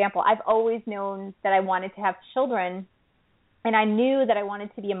you an example. I've always known that I wanted to have children, and I knew that I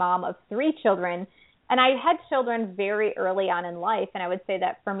wanted to be a mom of 3 children. And I had children very early on in life, and I would say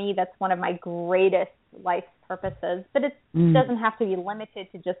that for me, that's one of my greatest life purposes. But it doesn't have to be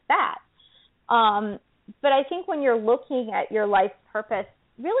limited to just that. But I think when you're looking at your life purpose,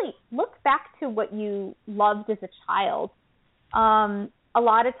 really look back to what you loved as a child. A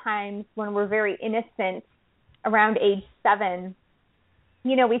lot of times when we're very innocent, around age 7,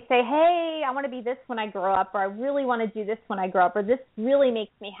 we say, hey, I want to be this when I grow up, or I really want to do this when I grow up, or this really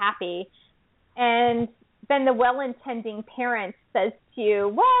makes me happy. And then the well-intending parent says to you,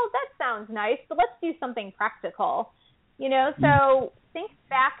 well, that sounds nice, but let's do something practical. So think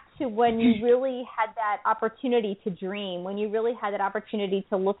back to when you really had that opportunity to dream, when you really had that opportunity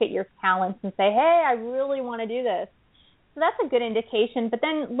to look at your talents and say, hey, I really want to do this. So that's a good indication. But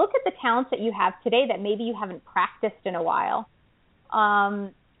then look at the talents that you have today that maybe you haven't practiced in a while.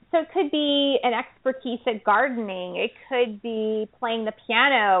 So it could be an expertise at gardening. It could be playing the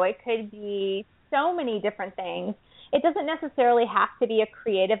piano. It could be so many different things. It doesn't necessarily have to be a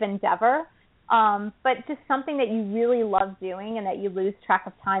creative endeavor, but just something that you really love doing and that you lose track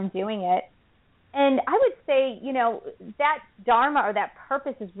of time doing it. And I would say, that dharma or that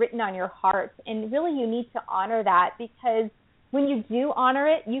purpose is written on your heart, and really you need to honor that, because when you do honor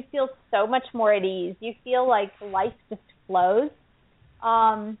it, you feel so much more at ease. You feel like life just flows.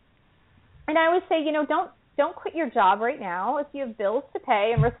 And I would say, don't quit your job right now. If you have bills to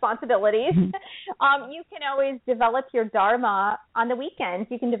pay and responsibilities, you can always develop your dharma on the weekends.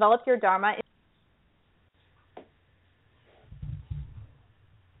 You can develop your dharma.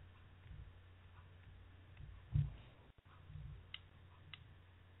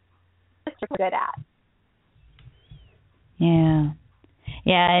 You're good at. Yeah,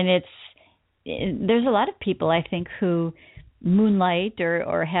 and there's a lot of people, I think, who moonlight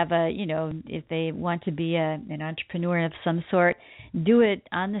or have a, if they want to be an entrepreneur of some sort, do it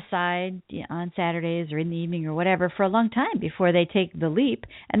on the side on Saturdays or in the evening or whatever for a long time before they take the leap,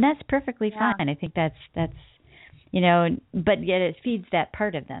 and that's perfectly fine. I think that's but yet it feeds that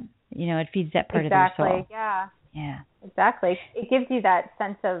part of them. It feeds that part of their soul. Yeah, exactly. It gives you that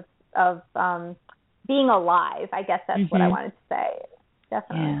sense of being alive. I guess that's what I wanted to say.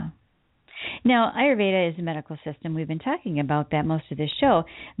 Definitely. Yeah. Now, Ayurveda is a medical system. We've been talking about that most of this show,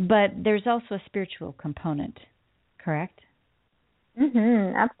 but there's also a spiritual component, correct?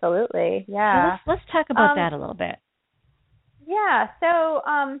 Absolutely. Yeah. So let's talk about that a little bit. Yeah. So,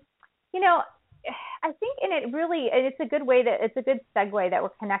 I think it's a good way it's a good segue that we're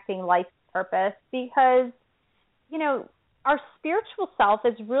connecting life's purpose, because, our spiritual self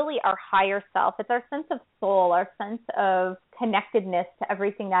is really our higher self. It's our sense of soul, our sense of connectedness to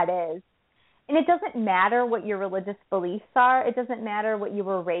everything that is. And it doesn't matter what your religious beliefs are. It doesn't matter what you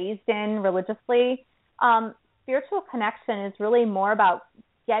were raised in religiously. Spiritual connection is really more about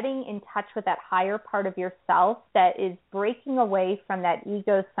getting in touch with that higher part of yourself that is breaking away from that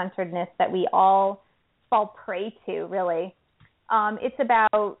ego-centeredness that we all fall prey to, really. It's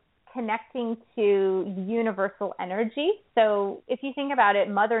about connecting to universal energy. So if you think about it,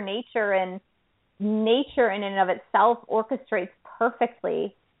 Mother Nature in and of itself orchestrates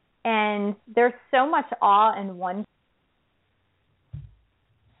perfectly. And there's so much awe and wonder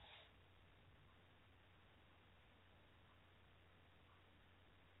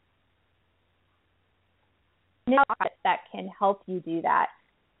that can help you do that.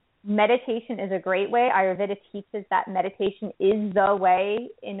 Meditation is a great way. Ayurveda teaches that meditation is the way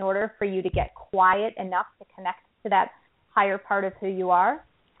in order for you to get quiet enough to connect to that higher part of who you are.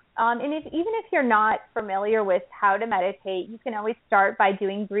 And even if you're not familiar with how to meditate, you can always start by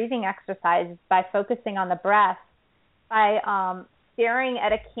doing breathing exercises, by focusing on the breath, by staring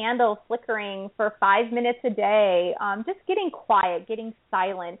at a candle flickering for 5 minutes a day, just getting quiet, getting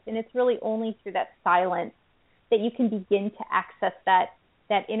silent. And it's really only through that silence that you can begin to access that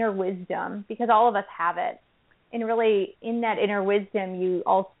inner wisdom, because all of us have it. And really, in that inner wisdom, you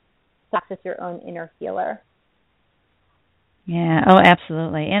also access your own inner healer. Yeah. Oh,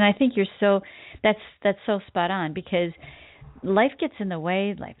 absolutely. And I think that's so spot on, because life gets in the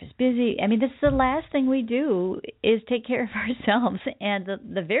way. Life is busy. I mean, this is the last thing we do is take care of ourselves. And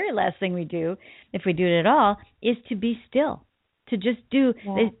the very last thing we do, if we do it at all, is to be still. To just do.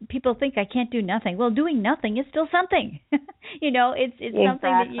 Yeah. People think I can't do nothing. Well, doing nothing is still something. It's exactly. Something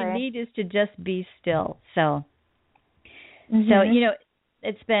that you need is to just be still. So,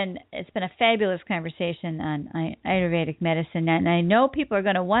 it's been a fabulous conversation on Ayurvedic medicine, and I know people are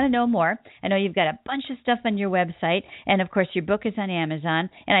going to want to know more. I know you've got a bunch of stuff on your website, and of course your book is on Amazon,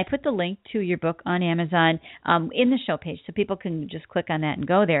 and I put the link to your book on Amazon in the show page, so people can just click on that and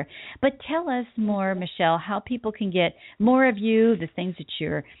go there. But tell us more, Michelle, how people can get more of you, the things that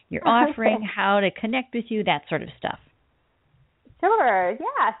you're offering, how to connect with you, that sort of stuff. Sure.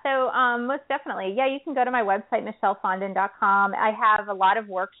 Yeah. So most definitely. Yeah, you can go to my website, michellefondin.com. I have a lot of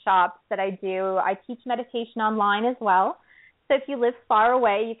workshops that I do. I teach meditation online as well. So if you live far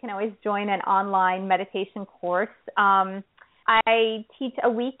away, you can always join an online meditation course. I teach a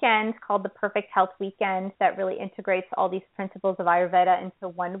weekend called the Perfect Health Weekend that really integrates all these principles of Ayurveda into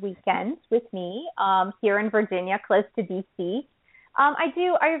one weekend with me here in Virginia, close to D.C. I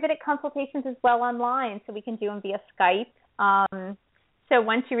do Ayurvedic consultations as well online, so we can do them via Skype. So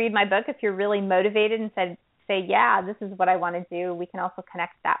once you read my book, if you're really motivated and say, yeah, this is what I want to do, we can also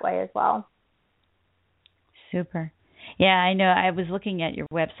connect that way as well. Super. Yeah, I know. I was looking at your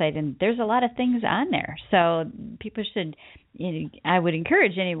website, and there's a lot of things on there. So people should, I would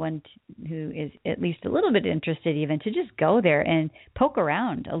encourage anyone who is at least a little bit interested even to just go there and poke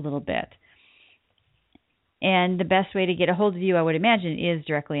around a little bit. And the best way to get a hold of you, I would imagine, is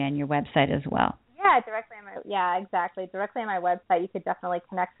directly on your website as well. Exactly. Directly on my website, you could definitely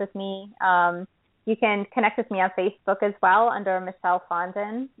connect with me. You can connect with me on Facebook as well under Michelle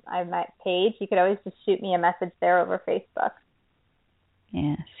Fondin. I have my page. You could always just shoot me a message there over Facebook.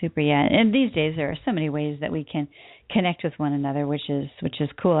 Yeah, super. Yeah, and these days there are so many ways that we can connect with one another, which is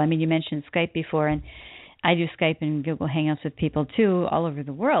cool. I mean, you mentioned Skype before, and I do Skype and Google Hangouts with people too, all over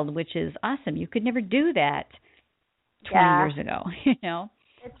the world, which is awesome. You could never do that 20 years ago,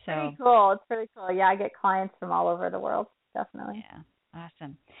 It's pretty cool. It's really cool. Yeah, I get clients from all over the world, definitely. Yeah,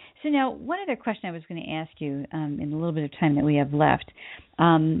 awesome. So now, one other question I was going to ask you in the little bit of time that we have left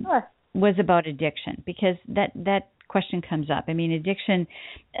was about addiction, because that question comes up. I mean, addiction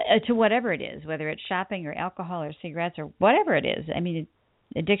to whatever it is, whether it's shopping or alcohol or cigarettes or whatever it is. I mean,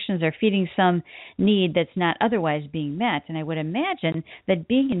 addictions are feeding some need that's not otherwise being met. And I would imagine that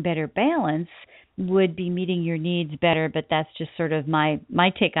being in better balance would be meeting your needs better, but that's just sort of my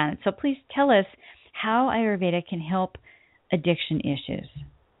take on it. So please tell us how Ayurveda can help addiction issues.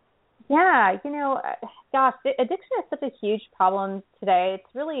 Yeah, gosh, addiction is such a huge problem today.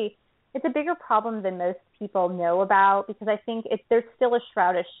 It's a bigger problem than most people know about, because I think there's still a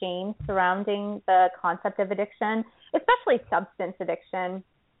shroud of shame surrounding the concept of addiction, especially substance addiction.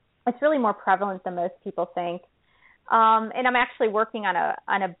 It's really more prevalent than most people think. And I'm actually working on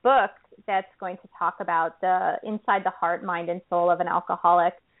a book that's going to talk about the inside the heart, mind, and soul of an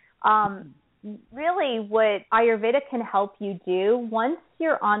alcoholic. Really what Ayurveda can help you do once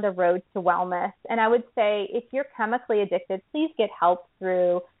you're on the road to wellness. And I would say if you're chemically addicted, please get help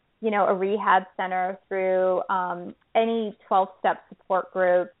through, a rehab center, through any 12-step support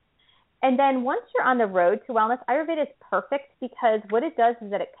group. And then once you're on the road to wellness, Ayurveda is perfect because what it does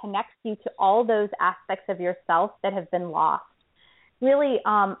is that it connects you to all those aspects of yourself that have been lost. Really,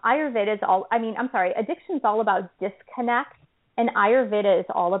 Ayurveda is addiction is all about disconnect. And Ayurveda is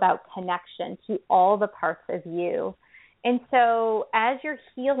all about connection to all the parts of you. And so as you're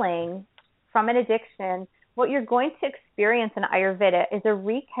healing from an addiction, what you're going to experience in Ayurveda is a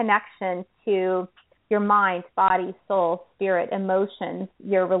reconnection to your mind, body, soul, spirit, emotions,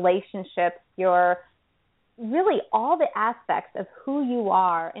 your relationships, your really all the aspects of who you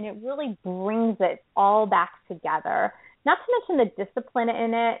are. And it really brings it all back together. Not to mention the discipline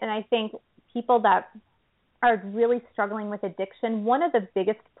in it. And I think people that are really struggling with addiction, one of the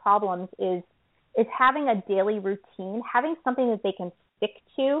biggest problems is having a daily routine, having something that they can stick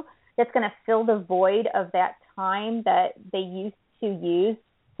to that's going to fill the void of that time that they used to use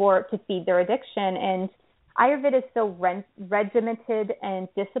to feed their addiction. And Ayurveda is so regimented and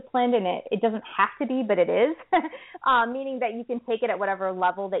disciplined, and it doesn't have to be, but it is, meaning that you can take it at whatever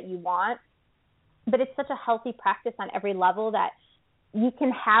level that you want. But it's such a healthy practice on every level that you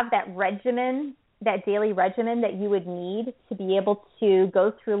can have that regimen, that daily regimen that you would need to be able to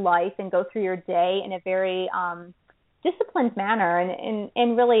go through life and go through your day in a very disciplined manner.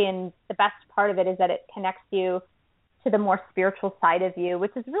 And really, and the best part of it is that it connects you to the more spiritual side of you,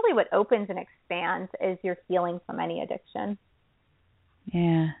 which is really what opens and expands as you're healing from any addiction.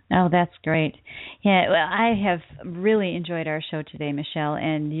 Yeah. Oh, that's great. Yeah. Well, I have really enjoyed our show today, Michelle,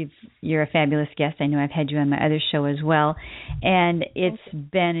 and you're a fabulous guest. I know I've had you on my other show as well, and it's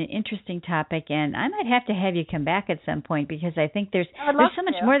been an interesting topic. And I might have to have you come back at some point because I think there's so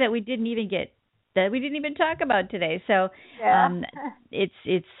much more that we didn't even talk about today. So, yeah.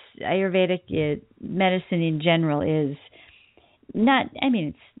 It's Ayurvedic medicine in general is not. I mean,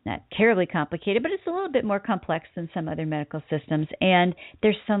 it's not terribly complicated, but it's a little bit more complex than some other medical systems, and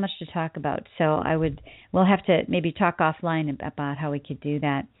there's so much to talk about. So we'll have to maybe talk offline about how we could do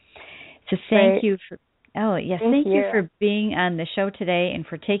that. So thank you for thank you for being on the show today and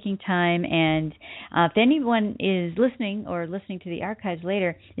for taking time. And if anyone is listening or listening to the archives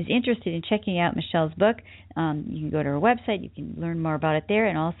later is interested in checking out Michelle's book, you can go to her website. You can learn more about it there,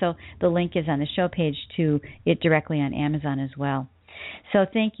 and also the link is on the show page to it directly on Amazon as well. So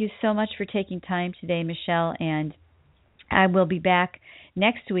thank you so much for taking time today, Michelle, and I will be back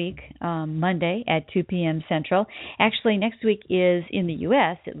next week, Monday at 2 p.m. Central. Actually, next week is, in the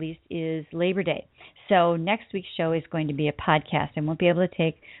U.S. at least, is Labor Day. So next week's show is going to be a podcast. I won't be able to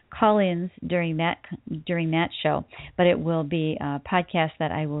take call-ins during that show, but it will be a podcast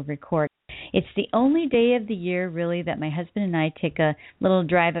that I will record. It's the only day of the year, really, that my husband and I take a little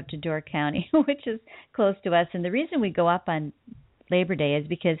drive up to Door County, which is close to us. And the reason we go up on Labor Day is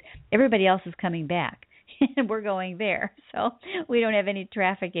because everybody else is coming back and we're going there, so we don't have any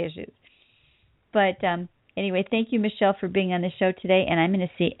traffic issues. But anyway, thank you, Michelle, for being on the show today, and I'm going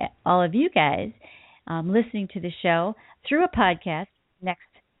to see all of you guys listening to the show through a podcast next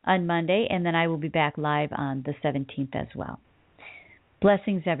on Monday, and then I will be back live on the 17th as well.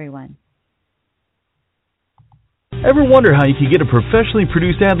 Blessings, everyone. Ever wonder how you could get a professionally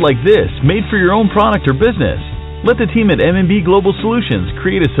produced ad like this made for your own product or business? Let the team at M&B Global Solutions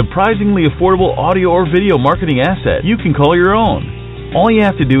create a surprisingly affordable audio or video marketing asset you can call your own. All you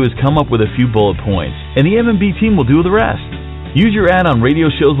have to do is come up with a few bullet points, and the M&B team will do the rest. Use your ad on radio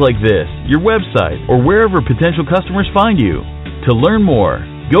shows like this, your website, or wherever potential customers find you. To learn more,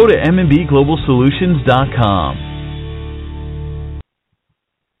 go to mbglobalsolutions.com.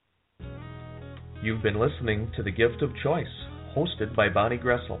 You've been listening to The Gift of Choice, hosted by Bonnie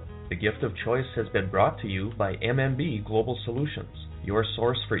Gressel. The Gift of Choice has been brought to you by MMB Global Solutions, your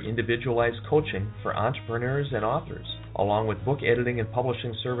source for individualized coaching for entrepreneurs and authors, along with book editing and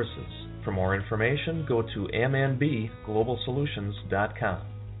publishing services. For more information, go to mnbglobalsolutions.com.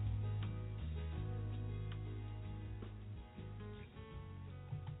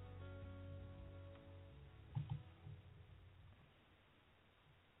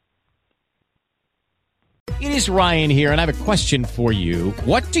 It is Ryan here, and I have a question for you.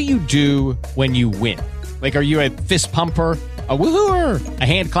 What do you do when you win? Like, are you a fist pumper, a woohooer, a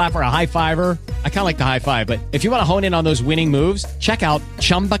hand clapper, a high fiver? I kind of like the high five, but if you want to hone in on those winning moves, check out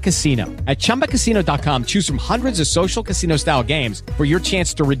Chumba Casino. At ChumbaCasino.com, choose from hundreds of social casino-style games for your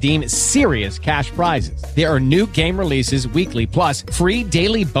chance to redeem serious cash prizes. There are new game releases weekly, plus free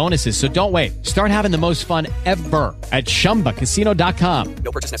daily bonuses, so don't wait. Start having the most fun ever at ChumbaCasino.com.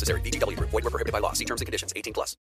 No purchase necessary. VGW Group. Void where prohibited by law. See terms and conditions. 18+.